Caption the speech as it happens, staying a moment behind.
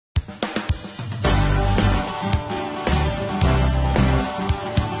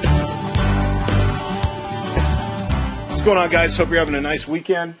What's going on, guys? Hope you're having a nice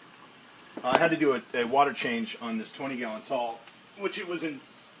weekend. I had to do a water change on this 20-gallon tall, which it was in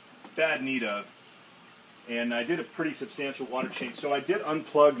bad need of, and I did a pretty substantial water change. So I did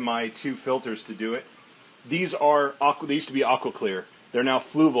unplug my two filters to do it. These are they used to be Aquaclear. They're now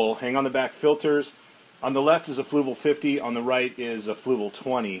Fluval. Hang on the back filters. On the left is a Fluval 50. On the right is a Fluval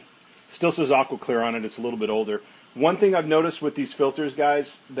 20. Still says Aquaclear on it. It's a little bit older. One thing I've noticed with these filters,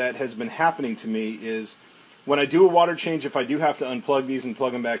 guys, that has been happening to me is when I do a water change, if I do have to unplug these and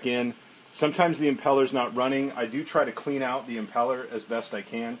plug them back in, sometimes the impeller's not running. I do try to clean out the impeller as best I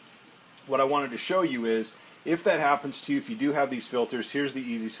can. What I wanted to show you is, if that happens to you, if you do have these filters, here's the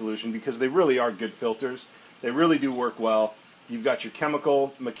easy solution, because they really are good filters. They really do work well. You've got your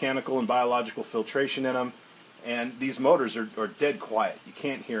chemical, mechanical, and biological filtration in them, and these motors are dead quiet. You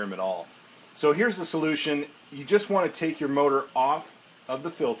can't hear them at all. So here's the solution. You just want to take your motor off of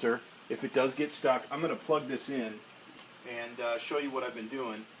the filter. If it does get stuck, I'm going to plug this in and show you what I've been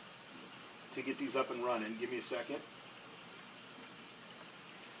doing to get these up and running. Give me a second.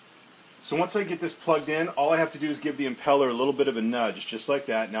 So once I get this plugged in, all I have to do is give the impeller a little bit of a nudge, just like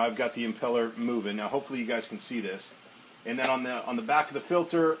that. Now I've got the impeller moving. Now hopefully you guys can see this. And then on the back of the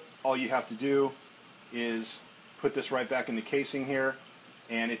filter, all you have to do is put this right back in the casing here,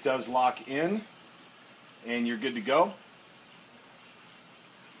 and it does lock in, and you're good to go.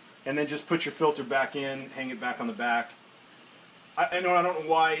 And then just put your filter back in, hang it back on the back. I don't know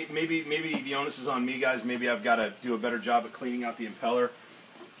why. Maybe the onus is on me, guys. Maybe I've got to do a better job at cleaning out the impeller.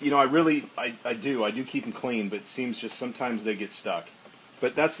 You know, I do keep them clean, but it seems just sometimes they get stuck.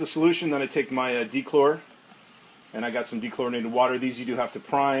 But that's the solution. Then I take my dechlor, and I got some dechlorinated water. These you do have to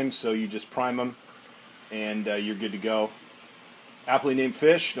prime, so you just prime them, and you're good to go. Aptly named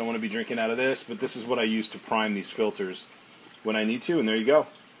fish. Don't want to be drinking out of this, but this is what I use to prime these filters when I need to, and there you go.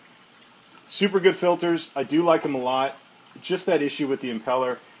 Super good filters. I do like them a lot. Just that issue with the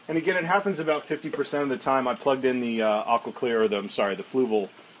impeller, and again, it happens about 50% of the time. I plugged in the Aquaclear, or the Fluval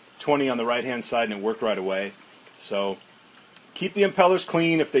 20 on the right-hand side, and it worked right away. So keep the impellers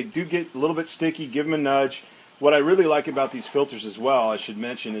clean. If they do get a little bit sticky, give them a nudge. What I really like about these filters as well, I should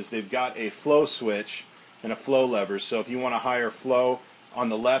mention, is they've got a flow switch and a flow lever. So if you want a higher flow on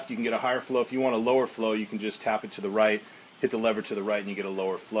the left, you can get a higher flow. If you want a lower flow, you can just tap it to the right, hit the lever to the right, and you get a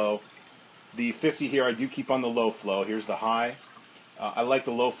lower flow. The 50 here, I do keep on the low flow. Here's the high. I like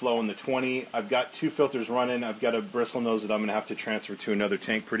the low flow in the 20. I've got two filters running. I've got a bristle nose that I'm going to have to transfer to another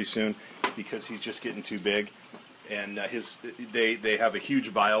tank pretty soon because he's just getting too big. And they have a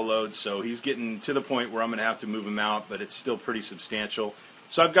huge bio load, so he's getting to the point where I'm going to have to move him out, but it's still pretty substantial.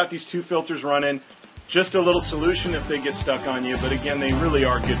 So I've got these two filters running. Just a little solution if they get stuck on you, but again, they really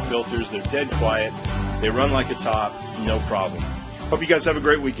are good filters. They're dead quiet. They run like a top, no problem. Hope you guys have a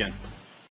great weekend.